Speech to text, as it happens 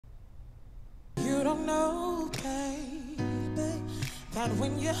know, baby, that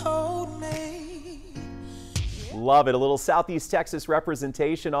when you hold me. Love it. A little Southeast Texas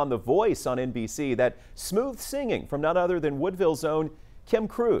representation on The Voice on NBC. That smooth singing from none other than Woodville's own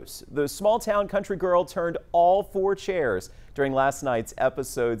Cruse. The small-town country girl turned all 4 chairs during last night's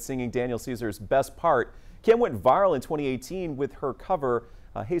episode, singing Daniel Caesar's Best Part. Kim went viral in 2018 with her cover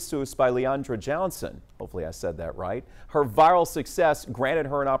Jesus by Leandra Johnson. Hopefully I said that right. Her viral success granted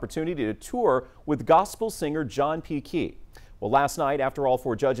her an opportunity to tour with gospel singer John P. Key. Well, last night, after all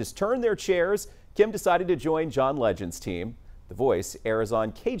 4 judges turned their chairs, Kim decided to join John Legend's team. The Voice airs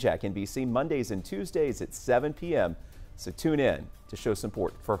on KJAC NBC Mondays and Tuesdays at 7 p.m. So tune in to show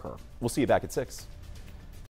support for her. We'll see you back at 6.